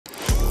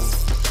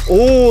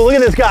Oh, look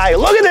at this guy.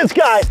 Look at this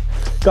guy.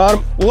 Got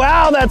him.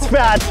 Wow, that's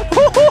fat.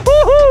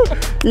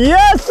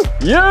 Yes.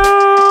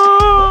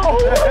 Yeah.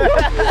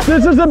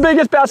 This is the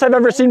biggest bass I've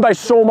ever seen by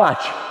so much.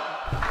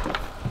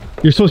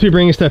 You're supposed to be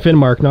bringing stuff in,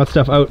 Mark, not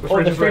stuff out.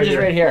 Oh, the fridge is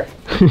right here.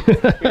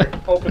 Here,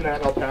 open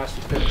that and I'll pass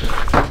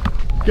you.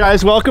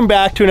 Guys, welcome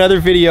back to another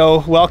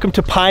video. Welcome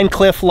to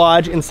Pinecliff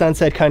Lodge in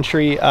Sunset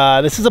Country.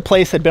 This is a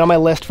place that had been on my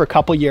list for a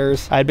couple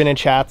years. I had been in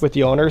chat with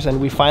the owners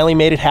and we finally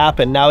made it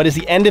happen. Now it is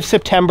the end of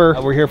September.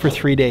 We're here for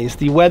 3 days.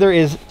 The weather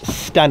is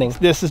stunning.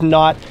 This is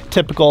not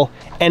typical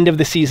end of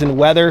the season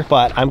weather,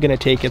 but I'm gonna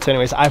take it. So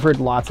anyways, I've heard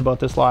lots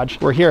about this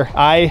lodge. We're here.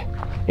 I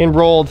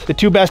enrolled the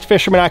 2 best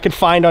fishermen I could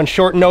find on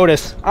short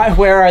notice.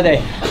 Where are they?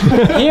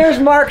 Here's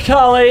Mark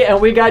Tully and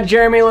we got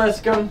Jeremy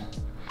Liscombe.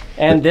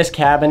 And this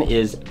cabin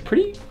is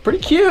pretty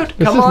cute.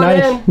 Come on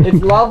nice. in.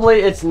 It's lovely.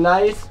 It's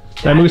nice.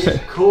 That moose is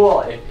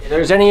cool. If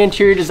there's any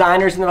interior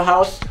designers in the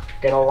house,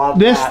 gonna love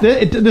this.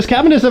 This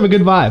cabin does have a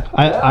good vibe.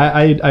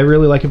 I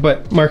really like it.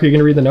 But Mark, are you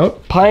gonna read the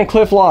note?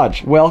 Pinecliff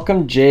Lodge.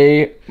 Welcome,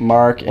 Jay,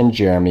 Mark, and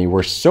Jeremy.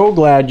 We're so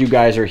glad you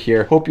guys are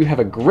here. Hope you have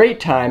a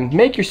great time.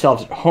 Make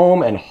yourselves at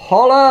home and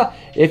holla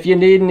if you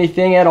need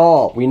anything at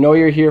all. We know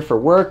you're here for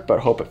work, but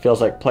hope it feels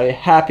like play.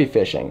 Happy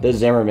fishing. The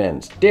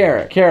Zimmermans,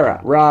 Derek,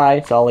 Kara,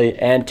 Rye, Sully,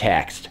 and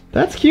Text.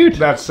 That's cute.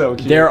 That's so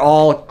cute. They're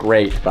all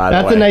great, by the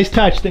way. That's a nice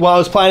touch. While I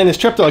was planning this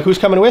trip, they're like, who's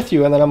coming with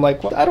you? And then I'm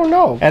like, well, I don't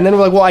know. And then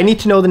we're like, well, I need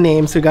to know the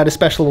names, so we got a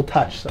special little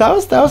touch. So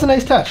that was a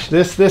nice touch.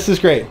 This is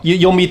great.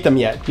 You'll meet them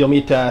yet. You'll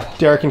meet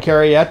Derek and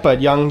Kara yet,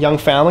 but young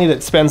family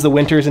that spends the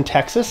winters in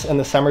Texas and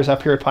the summers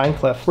up here at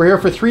Pinecliff. We're here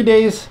for 3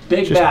 days.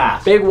 Big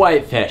bass, big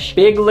whitefish,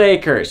 big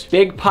Lakers,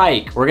 big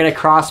pike. We're gonna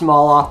cross them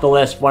all off the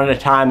list one at a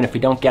time, and if we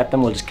don't get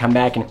them, we'll just come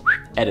back and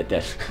edit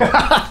this.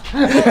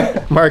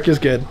 Mark is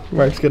good.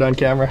 Mark's good on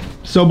camera.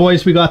 So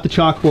boys, we got the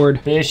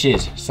chalkboard.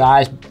 Fishes,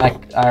 size, I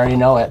already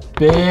know it.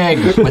 Big,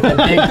 with a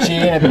big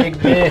chin and a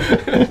big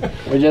bit.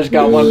 We just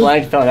got one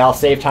blank film, and I'll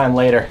save time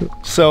later.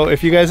 So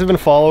if you guys have been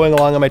following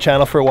along on my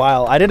channel for a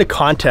while, I did a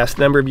contest a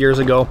number of years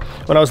ago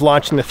when I was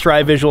launching the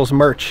Thrive Visuals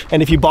merch.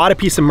 And if you bought a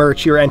piece of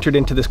merch, you were entered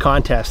into this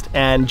contest.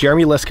 And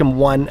Jeremy Liscombe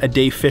won a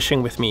day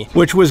fishing with me,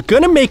 which was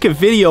gonna make a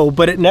video,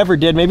 but it never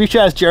did. Maybe you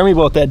should ask Jeremy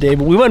about that day,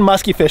 but we went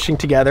muskie fishing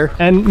together.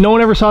 And no one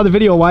ever saw the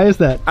video. Why is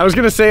that? I was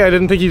gonna say, I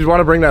didn't think you'd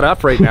want to bring that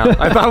up right now.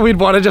 I thought we'd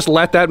want to just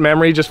let that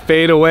memory just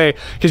fade away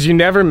because you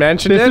never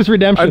mentioned it. This is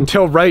redemption.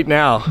 Until right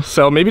now.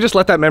 So maybe just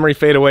let that memory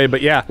fade away.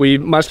 But yeah, we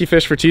muskie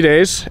fished for 2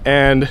 days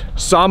and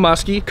saw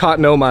muskie, caught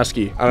no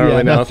muskie. I don't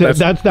really know. That's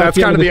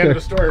kind of the end of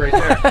the story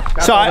right there.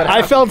 So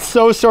I felt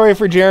so sorry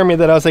for Jeremy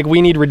that I was like,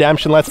 we need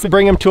redemption. Let's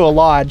bring him to a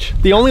lodge.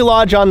 The only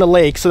lodge on the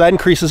lake, so that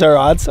increases our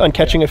odds on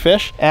catching a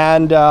fish.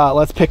 And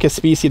let's pick a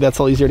species that's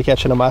a little easier to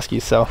catch than a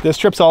muskie. So this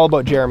trip's all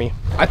about Jeremy.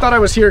 I thought I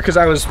was here because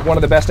I was one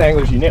of the best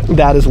anglers you knew.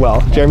 That as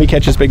well. Jeremy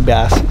catches big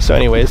bass. So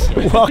anyways,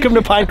 welcome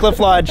to Pinecliff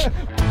Lodge.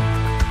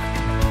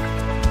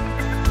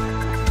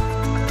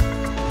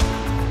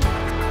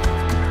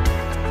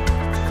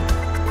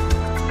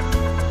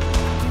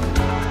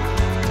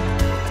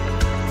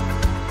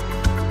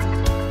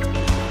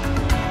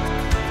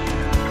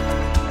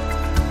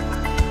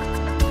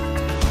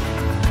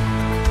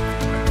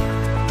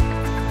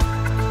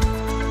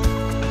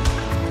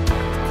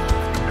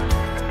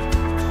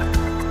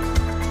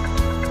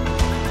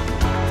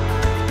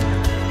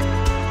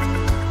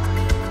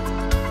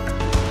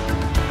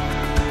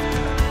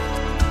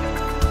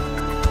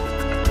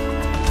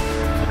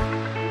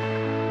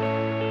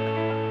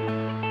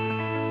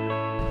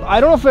 I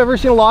don't know if I've ever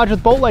seen a lodge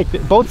with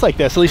boats like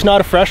this, at least not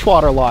a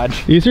freshwater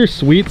lodge. These are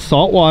sweet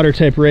saltwater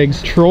type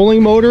rigs.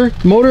 Trolling motor,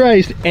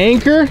 motorized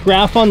anchor,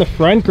 graph on the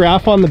front,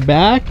 graph on the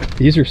back.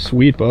 These are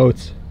sweet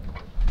boats.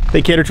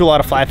 They cater to a lot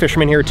of fly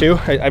fishermen here too.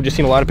 I've just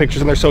seen a lot of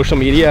pictures on their social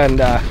media, and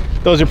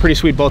those are pretty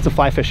sweet boats to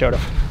fly fish out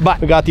of. But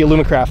we got the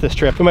Alumacraft this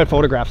trip. We might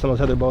photograph some of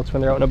those other boats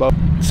when they're out and about.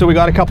 So we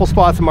got a couple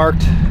spots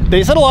marked.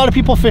 They said a lot of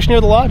people fish near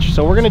the lodge,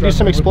 so we're gonna do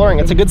some exploring.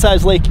 It's a good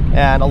sized lake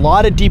and a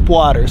lot of deep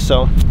water,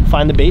 so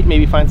find the bait,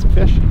 maybe find some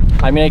fish.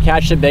 I'm gonna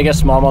catch the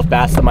biggest smallmouth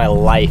bass of my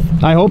life.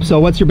 I hope so.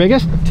 What's your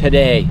biggest?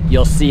 Today,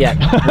 you'll see it.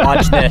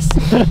 Watch this.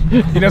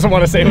 He doesn't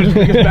want to say what his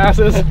biggest bass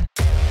is.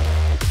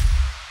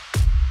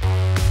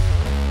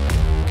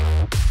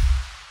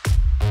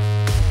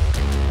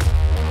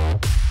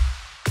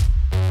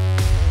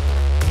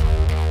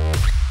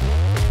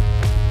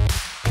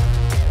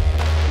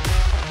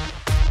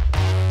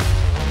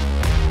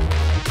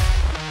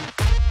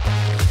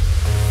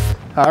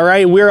 All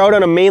right, we're out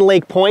on a main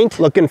lake point,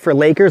 looking for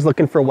Lakers,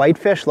 looking for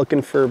whitefish,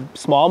 looking for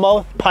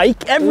smallmouth,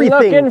 pike,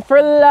 everything. Looking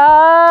for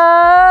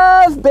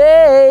love,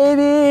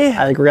 baby.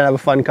 I think we're gonna have a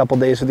fun couple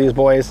days with these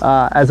boys.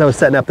 As I was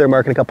setting up there,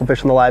 marking a couple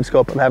fish on the live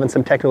scope, I'm having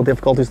some technical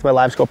difficulties with my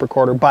live scope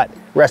recorder, but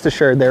rest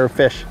assured, there are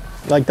fish.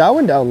 Like that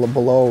one down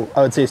below,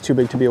 I would say it's too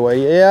big to be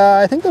away. Yeah,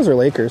 I think those are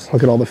Lakers.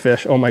 Look at all the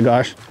fish, oh my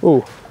gosh.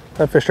 Ooh,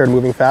 that fish started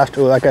moving fast.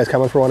 Ooh, that guy's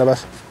coming for one of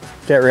us.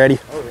 Get ready.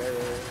 Oh, yeah.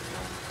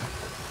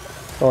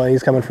 Oh,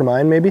 he's coming for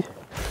mine, maybe?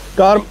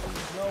 Got him.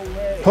 No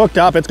way. Hooked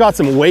up. It's got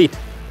some weight.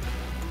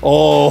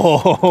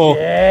 Oh.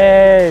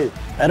 Yay.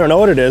 I don't know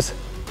what it is.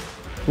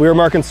 We were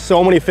marking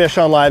so many fish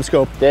on live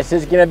scope. This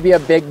is gonna be a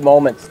big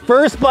moment.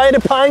 First bite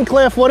of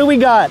Pinecliff, what do we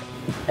got?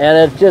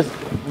 And it's just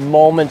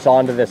moments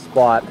onto this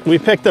spot. We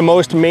picked the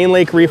most main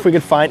lake reef we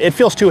could find. It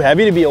feels too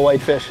heavy to be a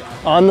whitefish.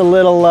 On the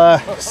little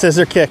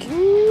scissor kick.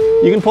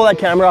 You can pull that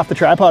camera off the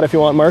tripod if you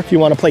want, Mark, if you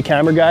want to play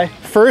camera guy.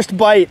 First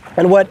bite,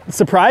 and what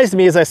surprised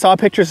me is I saw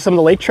pictures of some of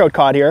the lake trout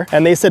caught here,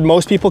 and they said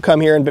most people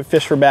come here and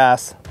fish for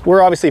bass.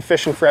 We're obviously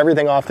fishing for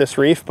everything off this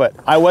reef, but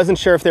I wasn't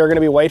sure if they were gonna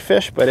be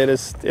whitefish, but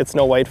it's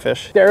no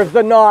whitefish. There's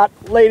the knot,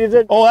 ladies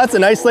and... Oh, that's a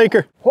nice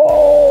laker.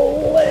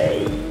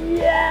 Holy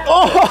yeah!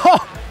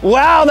 Oh,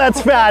 wow,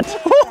 that's fat.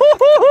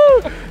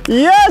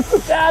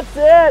 Yes! That's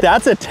it!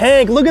 That's a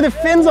tank. Look at the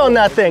fins on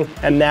that thing.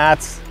 And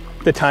that's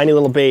the tiny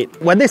little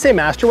bait. What'd they say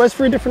master was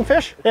for a different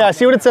fish? Yeah,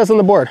 see what it says on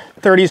the board.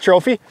 30s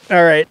trophy.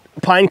 All right,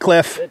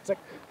 Pinecliff.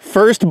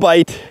 First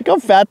bite. Look how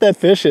fat that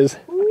fish is.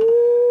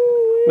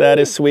 That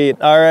is sweet.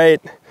 All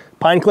right,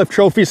 Pinecliff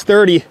trophy's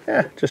 30.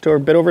 Yeah, just a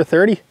bit over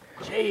 30.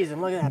 Jeez,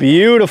 and look at that.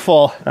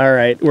 Beautiful. All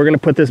right, we're gonna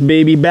put this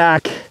baby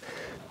back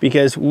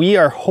because we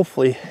are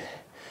hopefully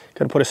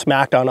gonna put a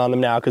smackdown on them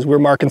now because we're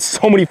marking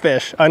so many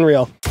fish.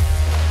 Unreal.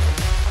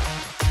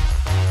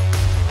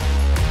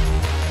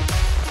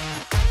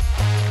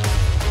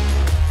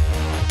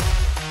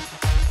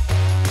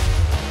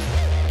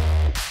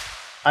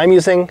 I'm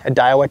using a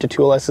Daiwa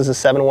Tatula. This is a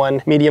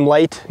 7-1 medium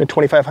light, a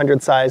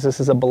 2500 size.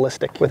 This is a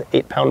ballistic with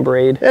 8-pound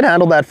braid. It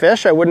handled that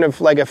fish. I wouldn't have,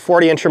 like a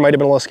 40-incher might have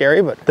been a little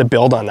scary, but the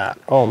build on that,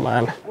 oh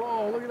man.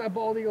 Whoa, look at that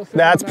bald eagle.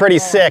 That's pretty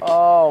sick.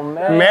 Oh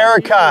man.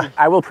 America.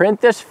 I will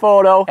print this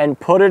photo and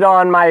put it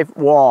on my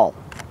wall.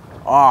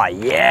 Oh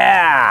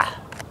yeah.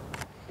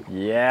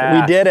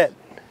 Yeah. We did it.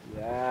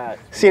 Yeah.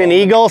 Seen an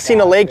eagle, seen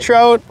a lake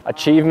trout.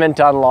 Achievement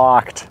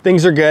unlocked.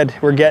 Things are good.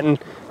 We're getting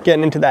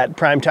into that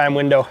prime time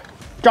window.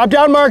 Drop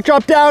down, Mark,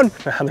 drop down.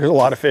 There's a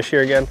lot of fish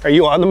here again. Are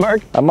you on the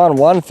mark? I'm on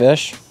one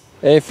fish,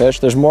 a fish.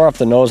 There's more off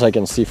the nose I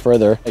can see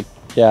further.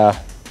 Yeah.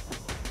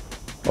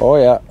 Oh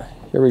yeah,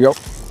 here we go.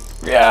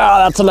 Yeah,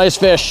 that's a nice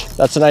fish.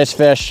 That's a nice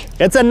fish.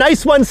 It's a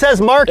nice one,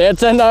 says Mark.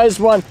 It's a nice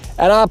one.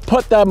 And I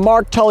put the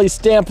Mark Tully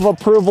stamp of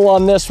approval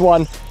on this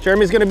one.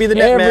 Jeremy's gonna be the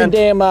net man. Every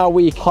damn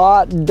week.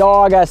 Hot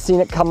dog, I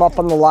seen it come up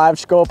on the live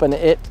scope and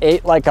it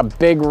ate like a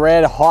big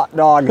red hot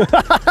dog.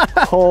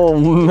 Oh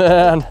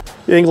man.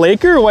 You think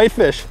laker or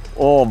whitefish?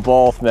 Oh,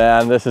 both,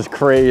 man. This is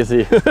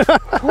crazy.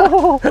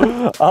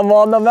 I'm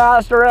on the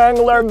master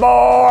angler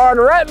board.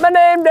 Write my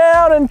name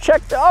down and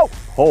check the,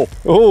 oh,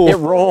 it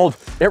rolled.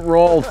 It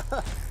rolled.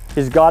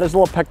 He's got his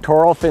little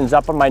pectoral fins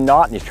up on my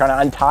knot and he's trying to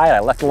untie it. I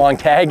left a long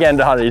tag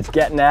end on it. He's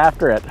getting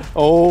after it.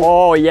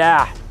 Oh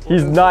yeah.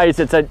 He's nice.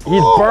 He's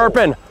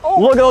burping.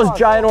 Look at those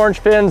giant orange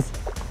fins.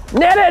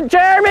 Net it,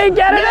 Jeremy!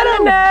 Get it in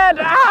the net!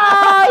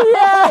 Ah,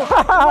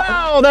 yeah!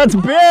 Wow, that's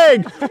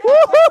big!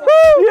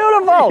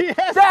 Beautiful!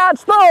 Yes.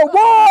 That's the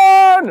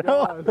one!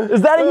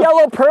 Is that a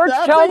yellow perch?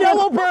 That's a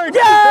yellow perch!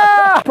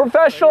 Yeah!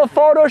 Professional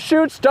photo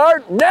shoot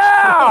start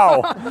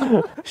now!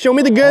 Show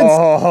me the goods.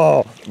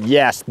 Oh,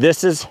 yes,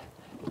 this is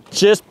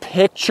just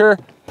picture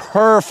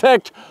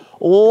perfect.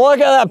 Look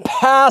at the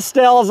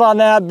pastels on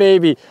that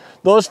baby.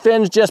 Those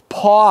fins just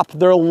pop.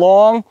 They're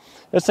long.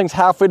 This thing's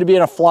halfway to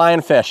being a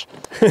flying fish.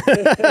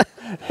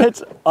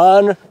 It's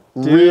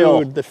unreal.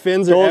 Dude, the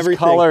fins are those everything.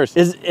 Colors.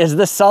 Is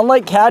the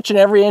sunlight catching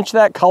every inch of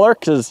that color?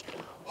 Because,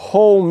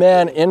 oh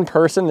man, in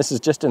person, this is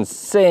just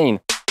insane.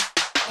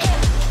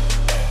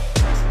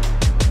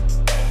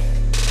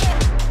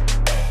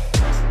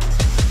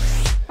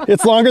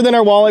 It's longer than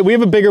our walleye. We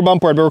have a bigger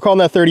bump board, but we're calling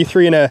that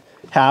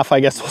 33.5, I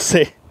guess we'll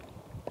say.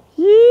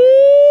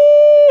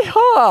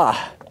 Yeehaw!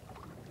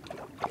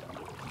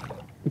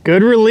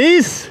 Good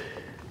release.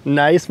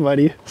 Nice,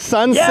 buddy.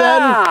 Sunset.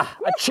 Yeah!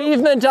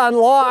 Achievement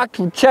unlocked.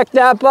 Check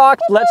that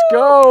box. Let's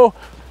go.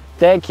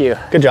 Thank you.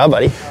 Good job,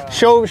 buddy.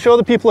 Show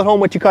the people at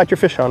home what you caught your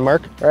fish on,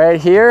 Mark. Right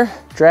here,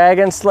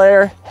 Dragon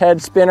Slayer, head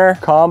spinner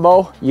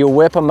combo. You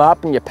whip them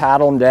up and you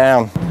paddle them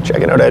down.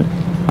 Checking out a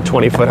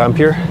 20-foot hump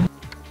here.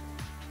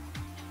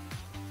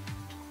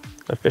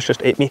 That fish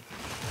just ate me.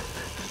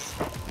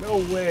 No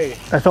way.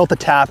 I felt the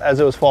tap as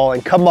it was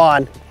falling. Come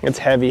on. It's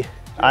heavy.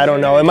 I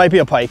don't know. It might be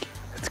a pike.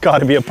 It's got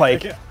to be a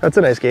pike. That's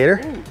a nice gator.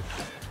 Ooh.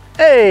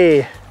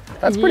 Hey,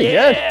 that's pretty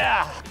good.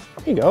 There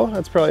you go.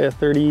 That's probably a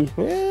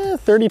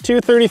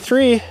 32,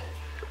 33.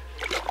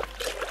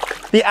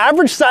 The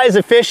average size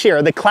of fish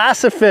here, the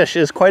class of fish,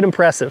 is quite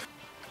impressive.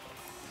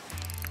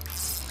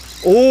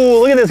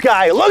 Oh, look at this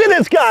guy. Look at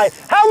this guy.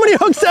 How many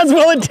hook sets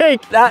will it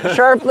take? That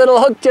sharp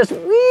little hook just wee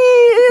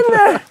in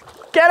there.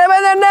 Get him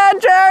in the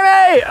net,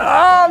 Jeremy.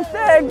 Oh,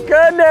 thank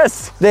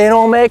goodness. They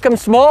don't make them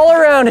small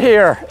around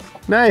here.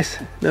 Nice.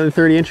 Another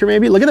 30-incher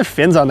maybe. Look at the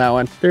fins on that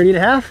one.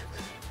 30.5.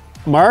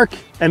 Mark,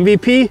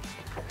 MVP.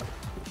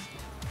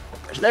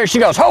 There she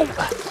goes. Oh,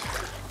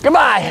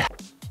 goodbye.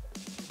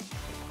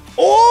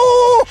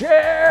 Oh!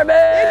 Jeremy!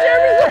 Hey,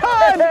 Jeremy's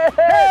on!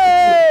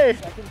 Hey!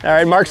 All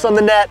right, Mark's on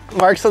the net.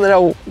 Mark's on the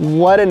net.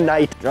 What a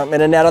night. You want me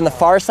to net on the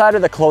far side or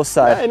the close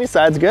side? Yeah, any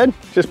side's good.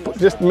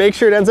 Just make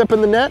sure it ends up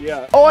in the net.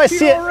 Yeah. Oh, I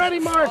see it. Already,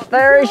 Mark.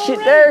 There she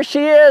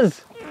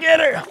is. Get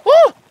her.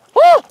 Woo!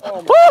 Oh,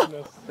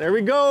 Oh, there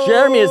we go.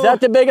 Jeremy, is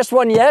that the biggest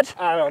one yet?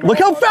 I don't know. Look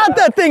how fat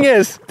that thing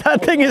is.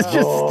 That thing is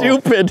just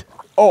stupid.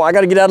 Oh, I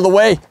gotta get out of the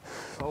way.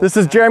 This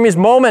is Jeremy's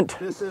moment.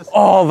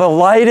 Oh, the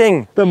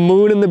lighting. The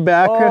moon in the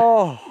background.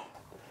 Oh,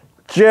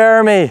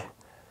 Jeremy,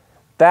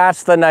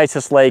 that's the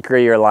nicest lake of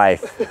your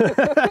life.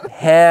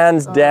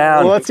 Hands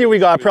down. Well, let's see what we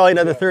got. Probably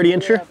another 30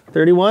 incher.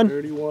 31?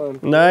 31.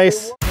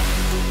 Nice.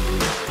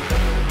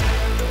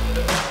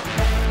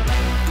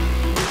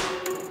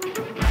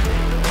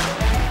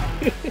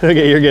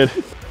 Okay, you're good.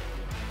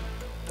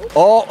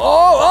 Oh,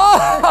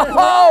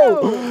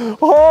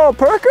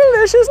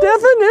 percolicious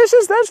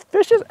definitions. That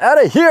fish is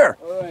out of here.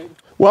 All right.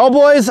 Well,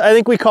 boys, I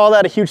think we call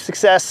that a huge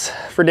success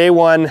for day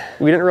one.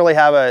 We didn't really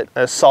have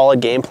a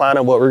solid game plan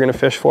of what we're gonna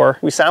fish for.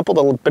 We sampled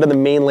a bit of the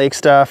main lake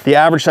stuff. The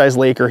average size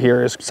laker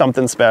here is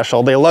something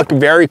special. They look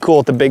very cool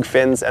with the big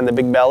fins and the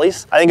big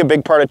bellies. I think a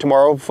big part of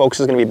tomorrow,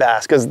 folks, is gonna be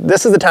bass, because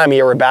this is the time of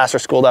year where bass are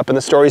schooled up, and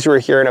the stories we were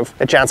hearing of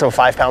a chance of a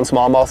 5-pound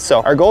smallmouth.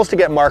 So our goal is to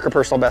get Mark a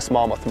personal best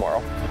smallmouth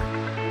tomorrow.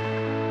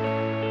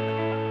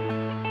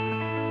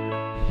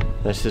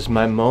 This is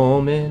my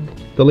moment.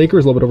 The laker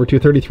is a little bit over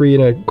 233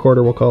 and a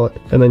quarter, we'll call it.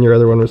 And then your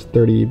other one was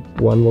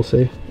 31, we'll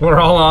say. We're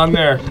all on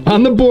there.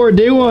 On the board,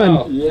 day one.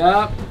 Oh,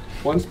 yeah.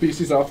 One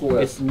species off the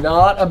list. It's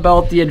not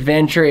about the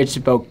adventure, it's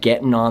about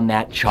getting on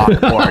that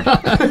chalkboard.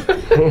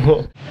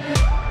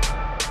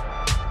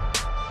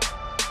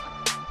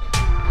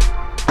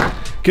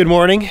 Good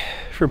morning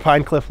for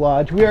Pinecliff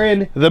Lodge. We are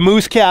in the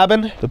Moose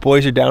Cabin. The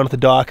boys are down at the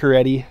dock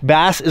already.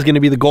 Bass is going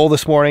to be the goal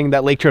this morning.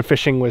 That lake trout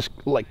fishing was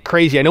like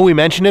crazy. I know we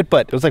mentioned it,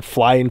 but it was like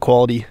fly-in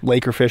quality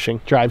laker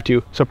fishing. Drive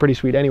to, so pretty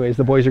sweet. Anyways,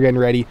 the boys are getting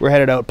ready. We're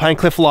headed out.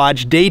 Pinecliff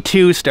Lodge, day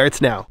 2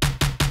 starts now.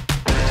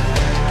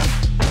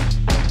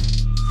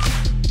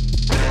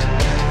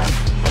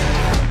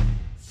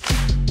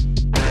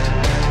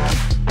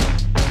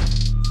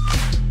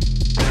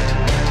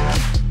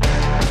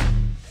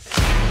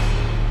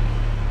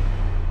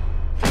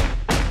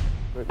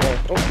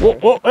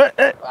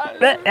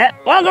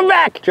 Welcome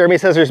back! Jeremy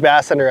says there's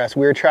bass under us.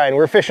 We're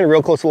fishing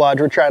real close to the lodge.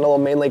 We're trying a little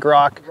main lake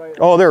rock.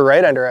 Oh, they're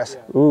right under us.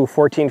 Ooh,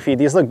 14 feet.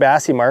 These look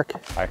bassy, Mark.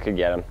 I could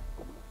get him.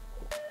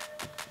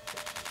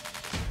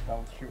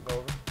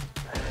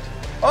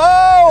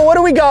 Oh, what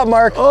do we got,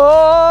 Mark?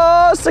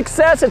 Oh,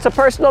 success. It's a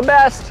personal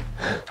best.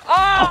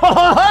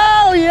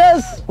 Oh,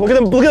 yes! Look at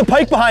the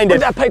pike behind it.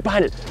 Look at that pike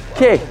behind it.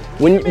 Okay,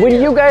 when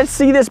you guys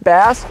see this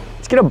bass,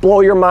 it's gonna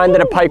blow your mind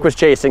that a pike was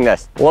chasing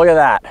this. Look at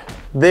that.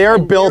 They are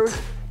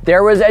built.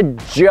 There was a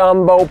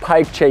jumbo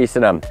pike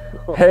chasing them.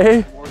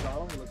 Hey?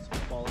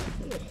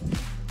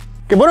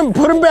 Okay,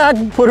 put him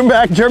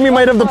back. Jeremy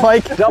might have the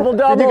pike. Double.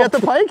 Did you get the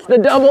pike? The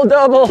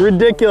double.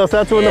 Ridiculous,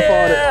 that's when the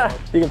fought it.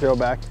 You can throw it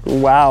back.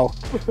 Wow.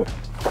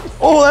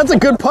 Oh, that's a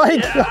good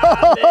pike.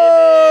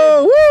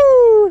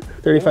 Oh, woo!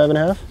 35 and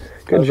a half.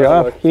 Good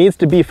job. He needs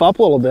to beef up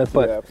a little bit,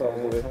 but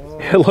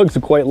it looks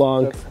quite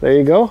long. There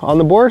you go, on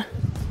the board.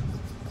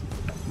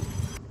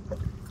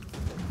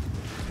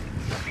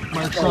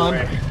 Mark's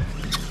on.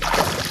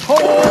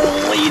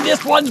 Holy,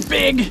 this one's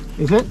big.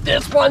 Is it?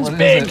 This one's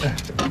big.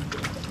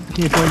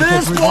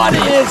 This one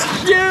is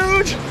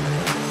huge.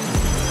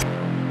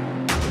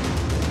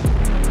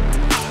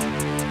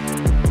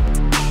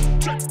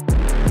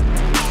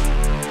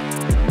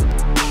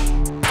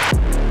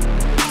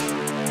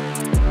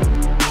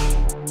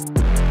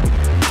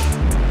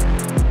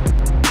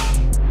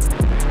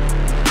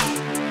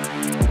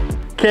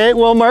 Okay,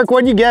 well, Mark,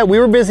 what'd you get? We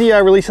were busy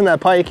releasing that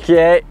pike.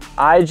 Okay,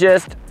 I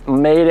just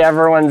made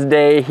everyone's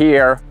day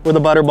here with a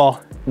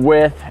butterball.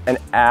 With an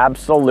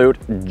absolute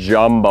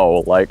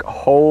jumbo. Like,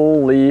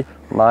 holy,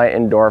 my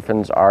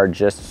endorphins are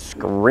just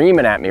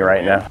screaming at me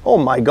right now. Oh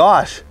my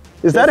gosh.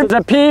 Is that a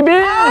PB?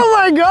 Oh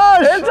my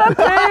gosh. It's a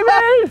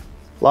PB.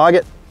 Log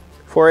it.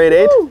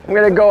 488. Woo. I'm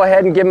gonna go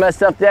ahead and give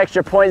myself the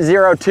extra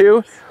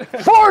 0.02.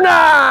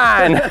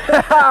 49!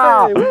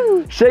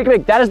 Shake and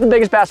bake, that is the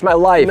biggest bass of my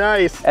life.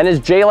 Nice. And as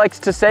Jay likes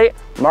to say,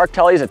 Mark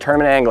Tully is a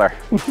tournament angler.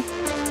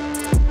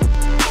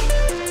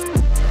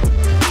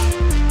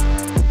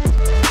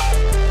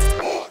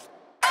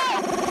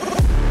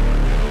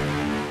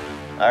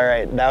 All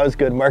right, that was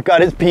good. Mark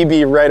got his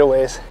PB right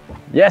away.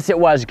 Yes, it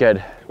was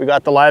good. We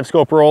got the live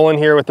scope rolling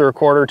here with the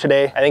recorder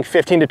today. I think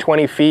 15 to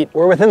 20 feet.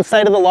 We're within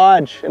sight of the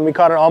lodge and we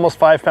caught an almost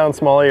 5-pound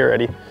smallie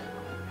already.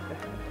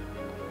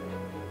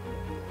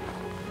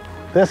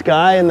 This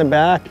guy in the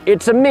back.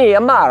 It's me,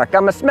 Mark.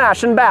 I'm a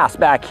smashing bass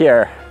back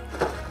here.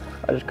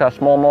 I just caught a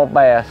smallmouth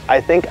bass.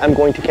 I think I'm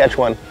going to catch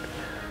one.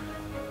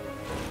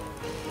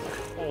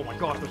 Oh my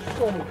gosh, there's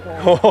so many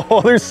fish.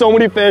 Oh, there's so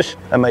many fish.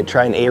 I might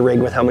try an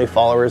A-rig with how many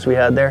followers we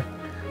had there.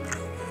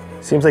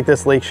 Seems like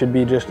this lake should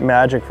be just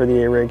magic for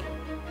the A-rig.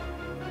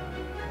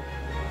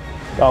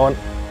 Got one.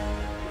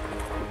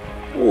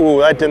 Ooh,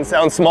 that didn't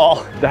sound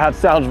small. That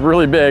sounds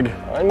really big.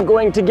 I'm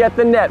going to get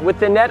the net. With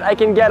the net, I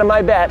can get him,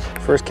 I bet.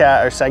 First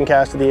cast, or second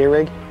cast of the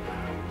A-rig.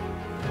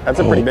 That's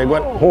a pretty big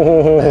one.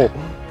 Oh.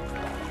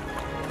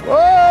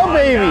 Oh,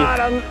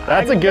 Yeah, baby.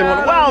 That's a good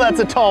one. Wow, that's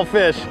a tall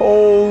fish.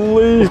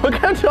 Holy. Look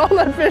how tall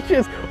that fish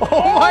is.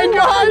 Oh my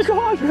gosh. Oh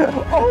my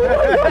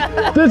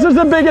God. This is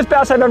the biggest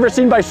bass I've ever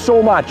seen by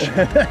so much.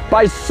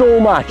 By so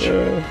much.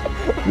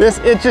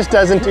 It just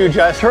doesn't do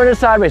justice. Turn it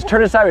sideways,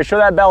 show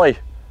that belly.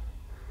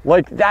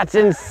 Like, that's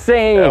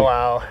insane. Oh,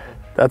 wow.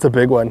 That's a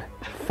big one.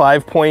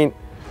 5 point,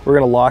 we're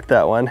gonna lock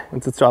that one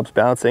once it stops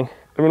bouncing.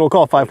 I mean, we'll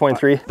call it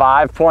 5.3.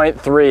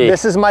 5.3.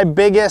 This is my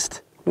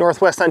biggest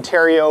Northwest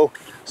Ontario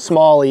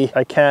smallie.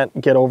 I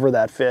can't get over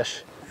that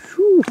fish.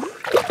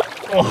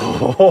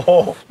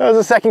 Oh, that was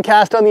the second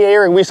cast on the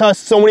A-ring. We saw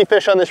so many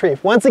fish on this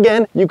reef. Once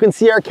again, you can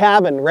see our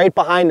cabin right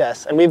behind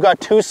us, and we've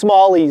got 2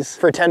 smallies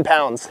for 10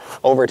 pounds,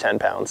 over 10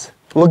 pounds.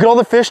 Look at all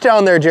the fish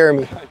down there,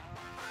 Jeremy.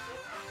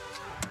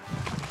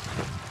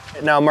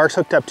 Now Mark's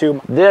hooked up too.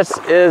 This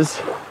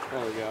is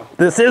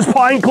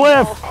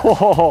Pinecliff.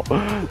 Oh,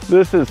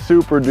 this is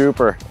super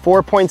duper.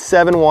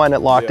 4.71 it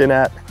locked in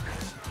at.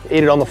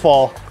 Ate it on the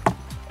fall.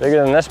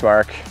 Bigger than this,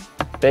 Mark.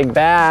 Big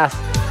bass.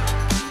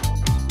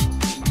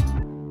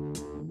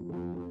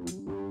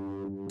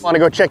 Want to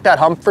go check that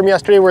hump from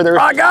yesterday where there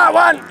was... I got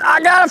one.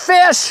 I got a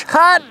fish.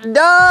 Hot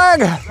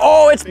dog.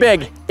 Oh, it's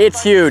big.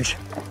 It's huge.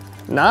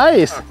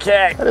 Nice.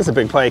 Okay. That is a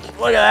big pike.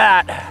 Look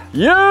at that.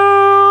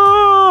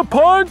 Yeah!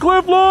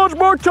 Pinecliff Lodge,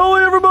 Mark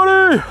Tully,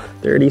 everybody.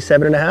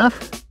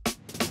 37.5.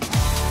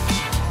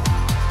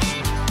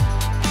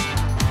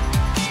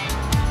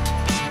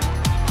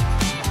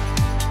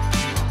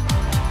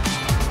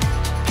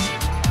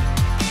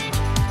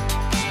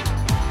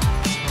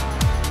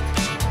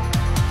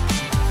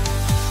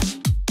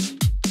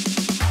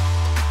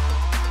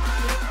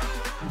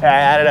 I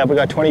added up, we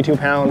got 22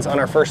 pounds on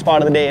our first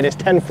spot of the day. It is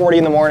 10:40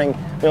 in the morning.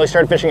 We only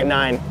started fishing at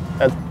 9.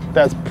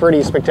 That's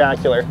pretty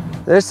spectacular.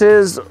 This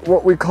is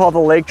what we call the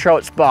lake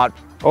trout spot.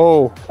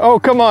 Oh,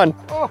 come on.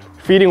 Oh.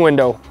 Feeding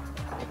window.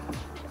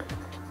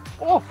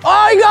 Oh,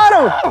 you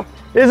got him!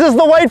 Is this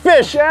the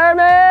whitefish?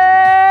 Jeremy!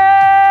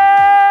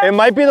 It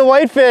might be the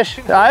whitefish.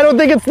 I don't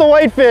think it's the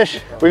whitefish.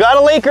 We got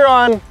a laker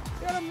on.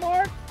 Get him,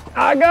 Mark.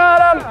 I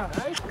got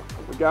him.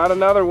 We got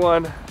another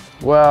one.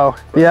 Wow,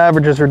 the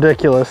average is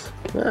ridiculous.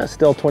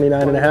 Still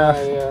 29.5.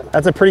 Yeah.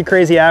 That's a pretty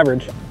crazy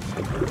average.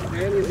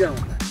 And he's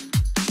going.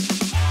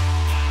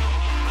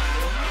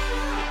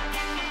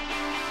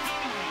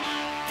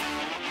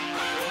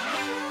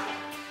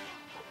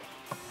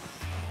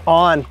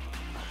 On.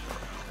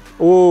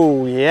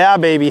 Ooh, yeah,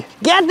 baby.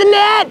 Get the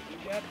net!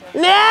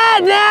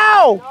 Net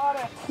now!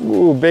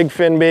 Ooh, big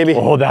fin, baby.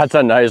 Oh, that's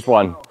a nice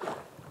one.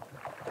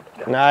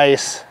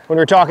 Nice. When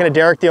we were talking to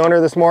Derek, the owner,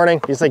 this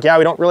morning, he's like, yeah,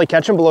 we don't really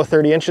catch them below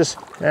 30 inches.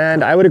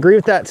 And I would agree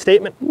with that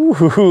statement. Ooh,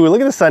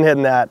 look at the sun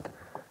hitting that.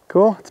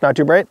 Cool, it's not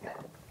too bright.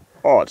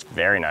 Oh, it's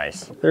very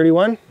nice.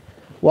 31.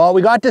 Well,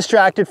 we got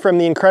distracted from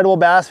the incredible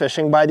bass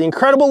fishing by the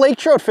incredible lake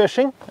trout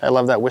fishing. I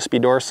love that wispy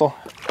dorsal.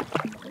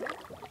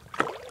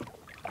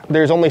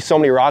 There's only so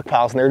many rock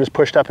piles and they're just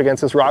pushed up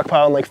against this rock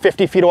pile in like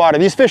 50 feet of water.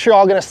 These fish are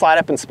all gonna slide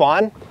up and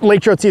spawn.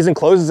 Lake trout season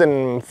closes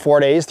in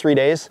 4 days, 3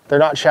 days. They're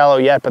not shallow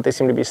yet, but they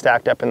seem to be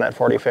stacked up in that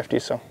 40, 50,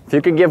 so. If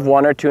you could give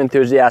 1 or 2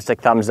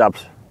 enthusiastic thumbs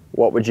ups,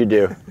 what would you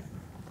do?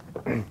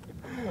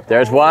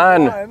 There's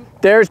 1.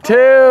 There's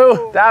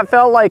 2. That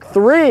felt like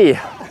 3.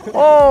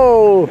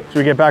 Oh. Should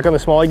we get back on the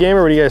smallie game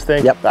or what do you guys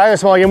think? Yep. Back on the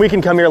smallie game, we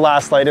can come here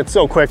last light. It's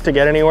so quick to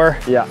get anywhere.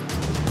 Yeah.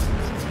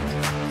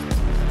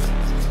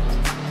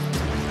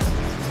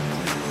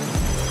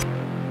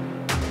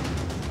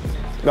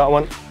 Got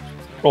one.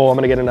 Oh, I'm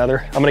gonna get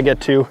another. I'm gonna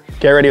get 2.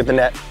 Get ready with the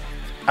net.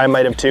 I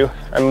might have 2.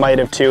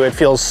 It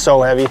feels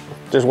so heavy.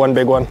 Just one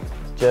big one.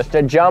 Just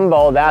a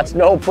jumbo, that's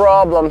no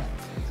problem.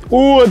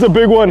 Ooh, that's a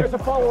big one. There's a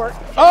follower.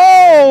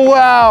 Oh,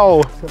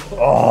 wow.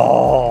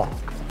 Oh.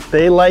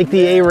 They like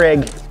the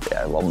A-rig.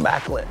 Yeah, a little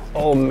backlit.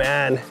 Oh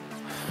man.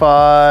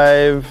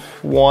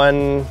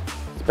 5-1,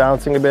 it's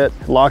bouncing a bit.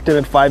 Locked in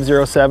at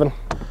 507.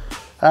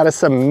 That is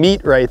some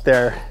meat right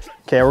there.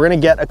 Okay, we're gonna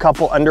get a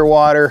couple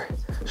underwater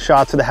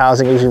shots of the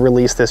housing as we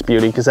release this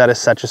beauty because that is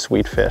such a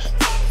sweet fish.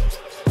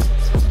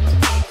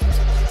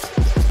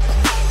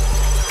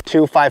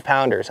 2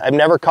 5-pounders. I've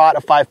never caught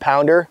a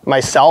 5-pounder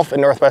myself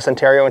in Northwest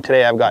Ontario, and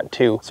today I've got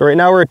 2. So right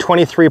now we're at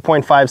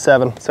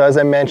 23.57. So as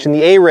I mentioned,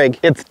 the A-rig,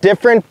 it's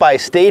different by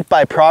state,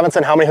 by province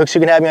on how many hooks you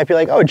can have. You might be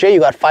like, oh Jay, you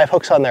got 5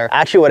 hooks on there.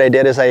 Actually what I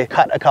did is I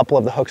cut a couple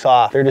of the hooks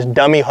off. They're just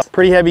dummy hooks.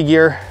 Pretty heavy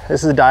gear.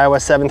 This is a Daiwa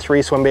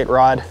 7.3 swim bait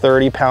rod,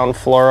 30-pound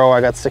fluoro.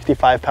 I got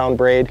 65-pound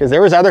braid because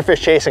there was other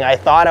fish chasing. I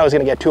thought I was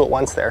gonna get 2 at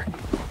once there.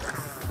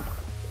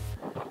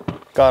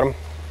 Got him.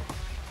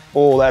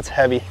 Oh, that's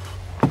heavy.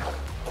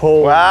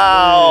 Holy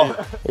wow.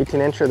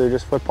 18-incher, they're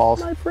just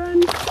footballs. my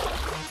friend.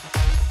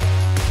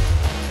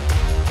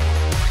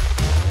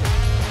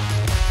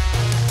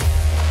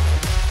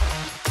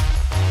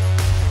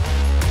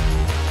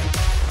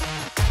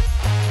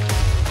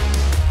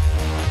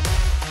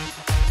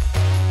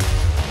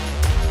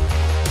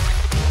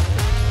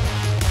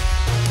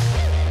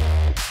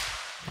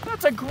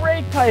 That's a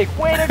great pike.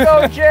 Way to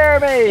go,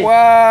 Jeremy.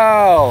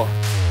 Wow.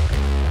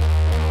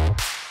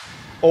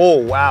 Oh,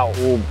 wow.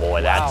 Oh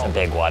boy, that's a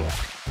big one.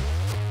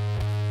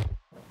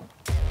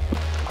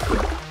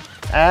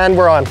 And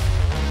we're on.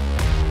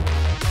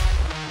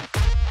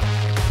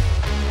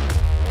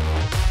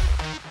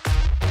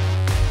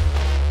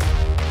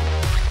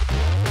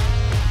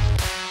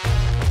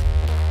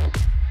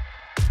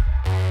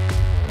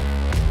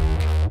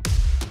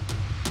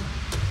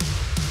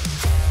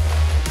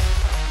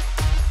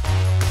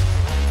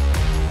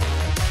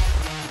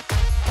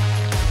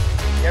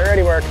 Get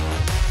ready, Mark.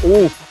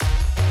 Ooh.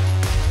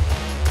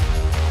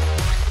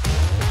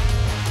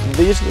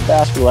 These are the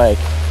bass we like.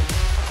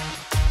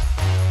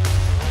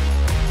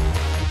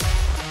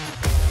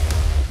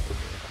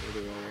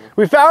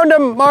 We found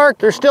them, Mark.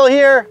 They're still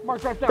here.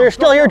 Mark, drop down. They're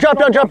still here. Drop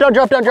down, drop down,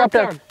 drop down, drop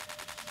down.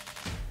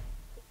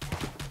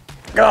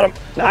 Got him.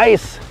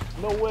 Nice.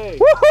 No way.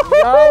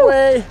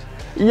 Yahweh.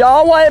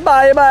 Yahweh,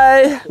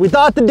 bye-bye. We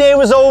thought the day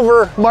was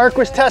over. Mark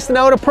was testing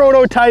out a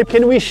prototype.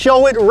 Can we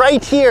show it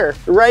right here?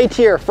 Right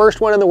here.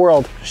 First one in the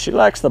world. She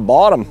likes the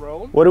bottom.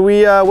 What'd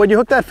you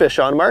hook that fish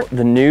on, Mark?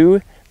 The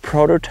new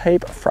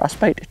prototype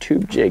frostbite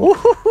tube jig. Look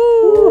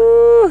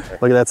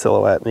at that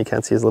silhouette. You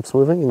can't see his lips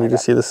moving, and you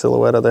just see the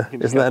silhouette of the.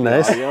 Isn't that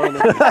nice?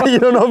 You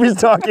don't know if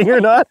he's talking or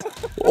not.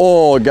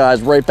 Oh,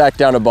 guys, right back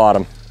down to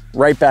bottom.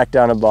 Right back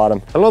down to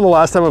bottom. I don't know the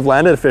last time I've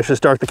landed a fish this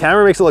dark. The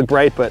camera makes it look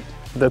bright, but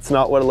that's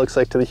not what it looks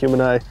like to the human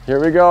eye. Here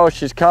we go.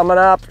 She's coming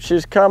up.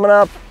 She's coming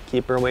up.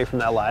 Keep her away from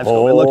that live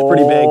scope. It looked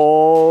pretty big.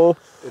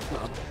 It's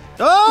not.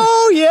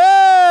 Oh,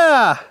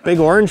 yeah! Big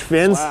orange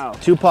fins. Wow.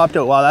 2 popped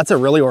out. Wow, that's a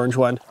really orange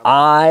one.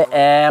 I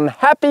am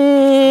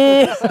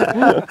happy.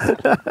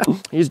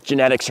 These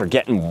genetics are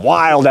getting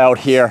wild out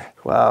here.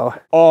 Wow.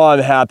 Oh, I'm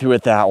happy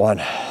with that one.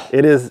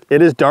 It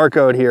is dark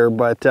out here,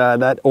 but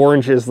that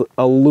orange is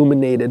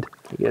illuminated.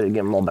 You gotta give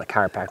him a little bit of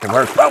chiropractic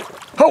work.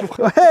 Oh,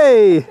 Oh,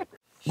 hey!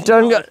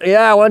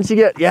 Yeah, once you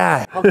get,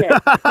 yeah. Okay.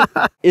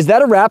 Is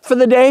that a wrap for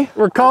the day?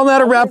 We're calling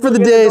that a wrap for the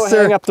day, Go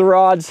sir. hang up the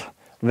rods.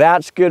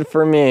 That's good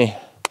for me.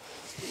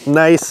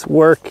 Nice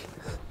work.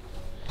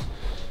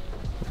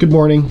 Good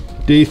morning.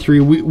 Day 3.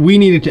 We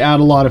needed to add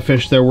a lot of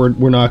fish there.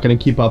 We're not going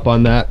to keep up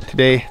on that.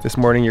 Today, this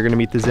morning, you're gonna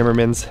meet the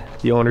Zimmermans,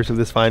 the owners of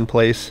this fine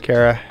place.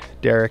 Kara,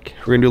 Derek.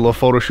 We're gonna do a little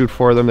photo shoot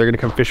for them. They're gonna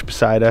come fish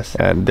beside us,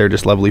 and they're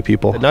just lovely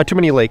people. Not too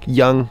many like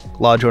young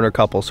lodge owner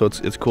couples, so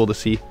it's cool to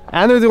see.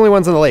 And they're the only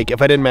ones on the lake,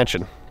 if I didn't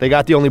mention. They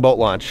got the only boat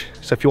launch.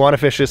 So if you wanna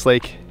fish this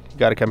lake, you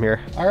gotta come here.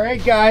 All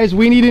right, guys,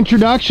 we need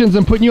introductions.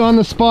 I'm putting you on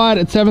the spot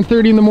at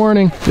 7:30 in the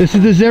morning. This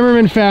is the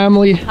Zimmerman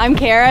family. I'm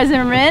Kara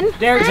Zimmerman.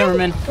 Derek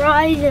Zimmerman.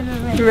 Rye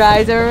Zimmerman.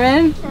 Rye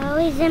Zimmerman.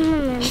 Sully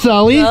Zimmerman.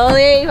 Sully.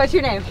 Sully, what's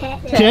your name?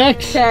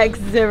 Tex. Tex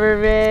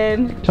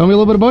Zimmerman. Tell me a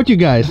little bit about you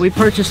guys. We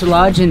purchased a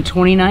lodge in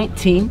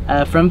 2019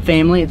 from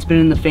family. It's been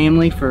in the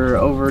family for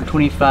over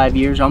 25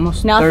 years,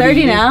 almost. Now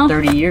 30 years, now.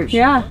 30 years.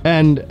 Yeah.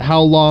 And how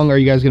long are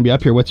you guys gonna be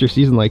up here? What's your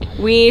season like?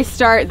 We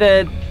start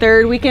the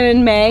 3rd weekend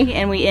in May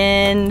and we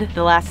end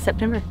the last of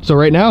September. So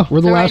right now,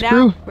 we're the So last right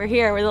crew. now, we're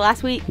here. We're the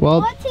last week.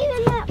 Well, What's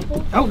even that?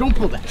 Oh, don't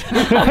pull that.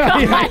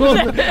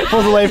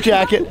 Pulls a life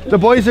jacket. The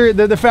boys are,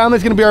 the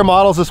family's gonna be our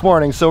models this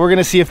morning, so we're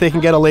gonna see if they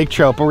can get a lake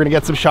trout, but we're gonna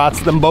get some shots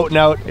of them boating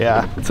out.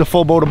 Yeah, it's a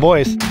full boat of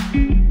boys.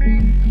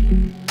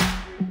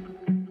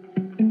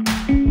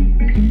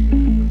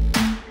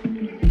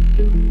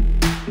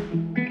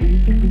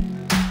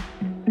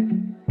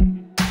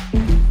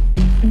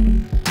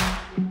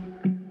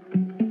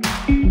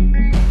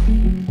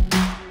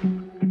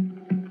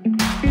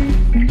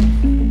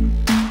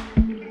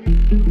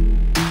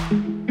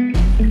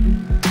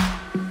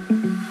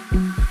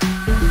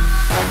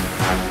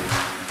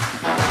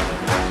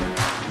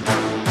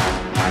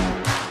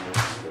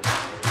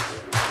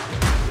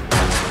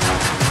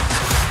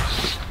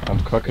 I'm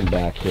cooking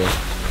back here.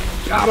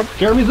 Got him.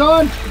 Jeremy's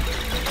on.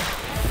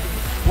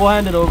 We'll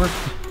hand it over.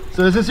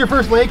 So is this your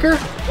first Laker?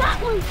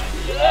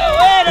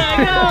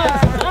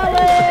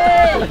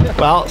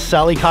 Well,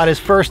 Sully caught his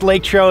first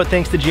lake trout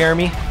thanks to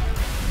Jeremy.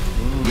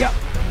 yep.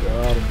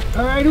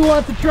 All right, who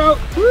wants a trout?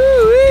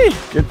 Woo-wee.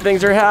 Good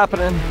things are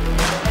happening.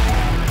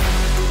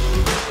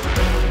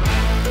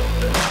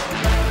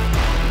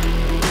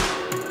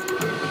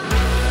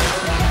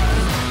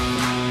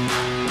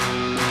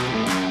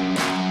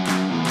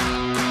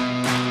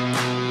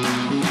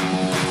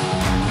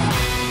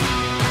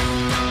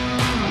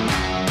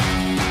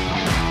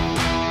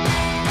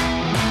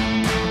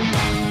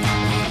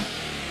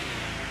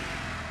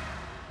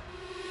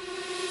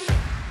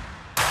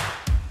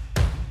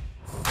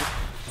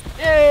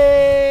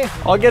 Yay!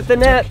 I'll get the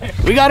net.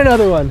 We got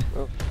another one.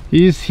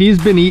 He's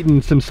been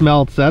eating some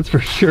smelts, that's for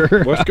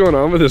sure. What's going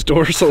on with his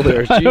dorsal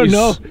there? Jeez. I don't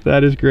know.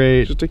 That is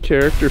great. Just a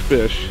character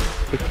fish.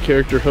 Like a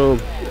character home.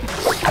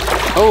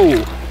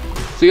 Oh,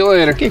 see you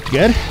later. Okay,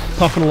 good.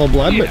 Puffing a little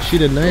blood, but she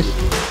did nice.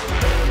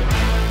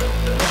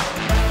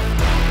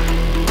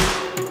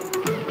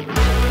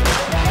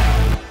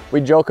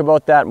 We joke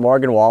about that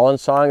Morgan Wallen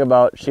song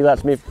about she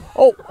lets me.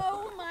 Oh!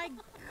 Oh my.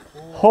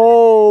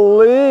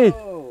 Holy!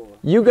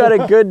 You got a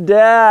good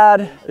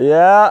dad.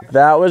 Yeah,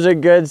 that was a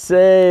good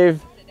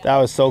save. That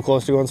was so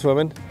close to going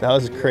swimming. That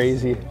was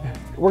crazy.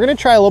 We're gonna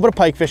try a little bit of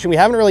pike fishing. We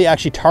haven't really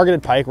actually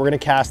targeted pike. We're gonna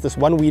cast this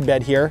one weed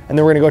bed here, and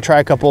then we're gonna go try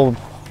a couple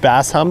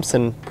bass humps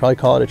and probably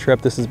call it a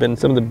trip. This has been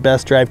some of the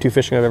best drive-to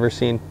fishing I've ever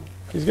seen.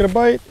 He's gonna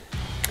bite.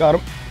 Got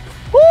him.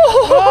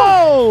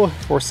 Whoa!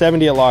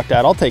 470 it locked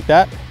out. I'll take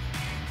that.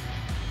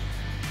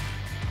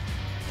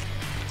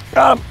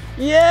 Got him.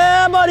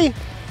 Yeah, buddy.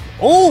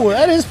 Oh,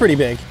 that is pretty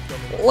big.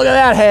 Look at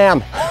that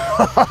ham.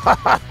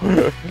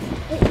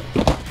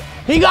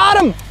 He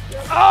got him.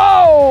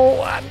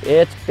 Oh,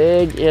 it's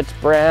big, it's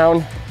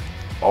brown.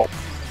 Oh,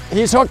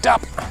 he's hooked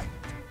up.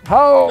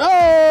 Oh.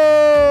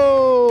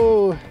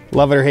 Oh!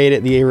 Love it or hate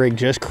it, the A-rig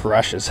just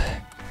crushes.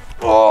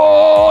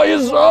 Oh,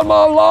 he's on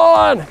my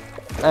lawn.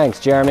 Thanks,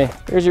 Jeremy.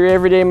 Here's your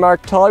everyday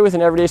Mark Tully with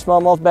an everyday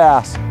smallmouth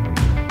bass.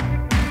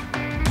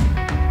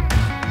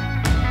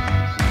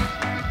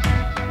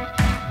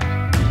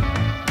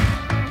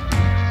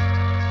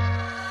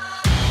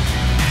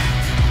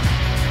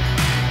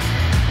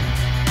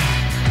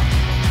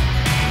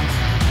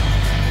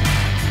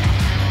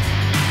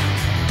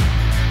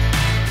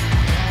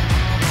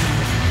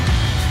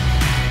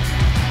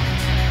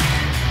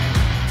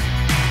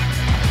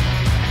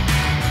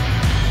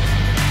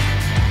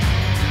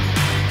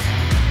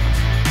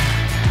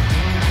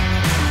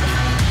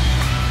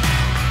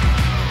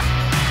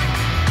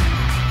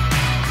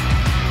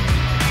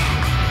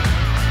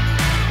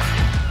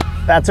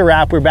 That's a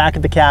wrap. We're back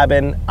at the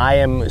cabin. I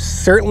am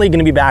certainly going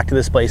to be back to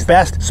this place.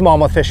 Best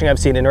smallmouth fishing I've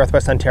seen in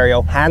Northwest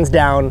Ontario, hands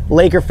down.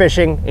 Laker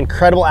fishing,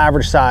 incredible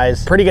average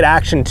size, pretty good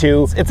action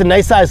too. It's a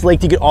nice sized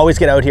lake. You can always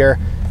get out here.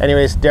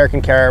 Anyways, Derek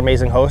and Kara are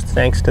amazing hosts.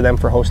 Thanks to them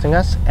for hosting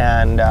us.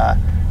 And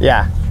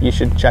yeah, you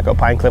should check out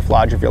Pinecliff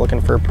Lodge if you're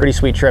looking for a pretty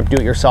sweet trip,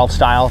 do-it-yourself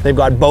style. They've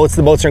got boats.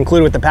 The boats are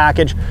included with the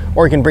package,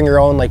 or you can bring your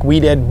own like we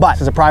did, but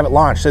it's a private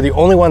launch. So they're the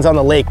only ones on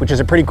the lake, which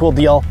is a pretty cool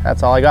deal.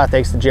 That's all I got.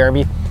 Thanks to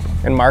Jeremy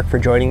and Mark for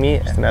joining me.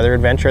 It's another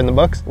adventure in the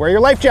books. Wear your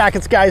life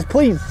jackets, guys,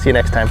 please. See you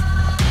next time.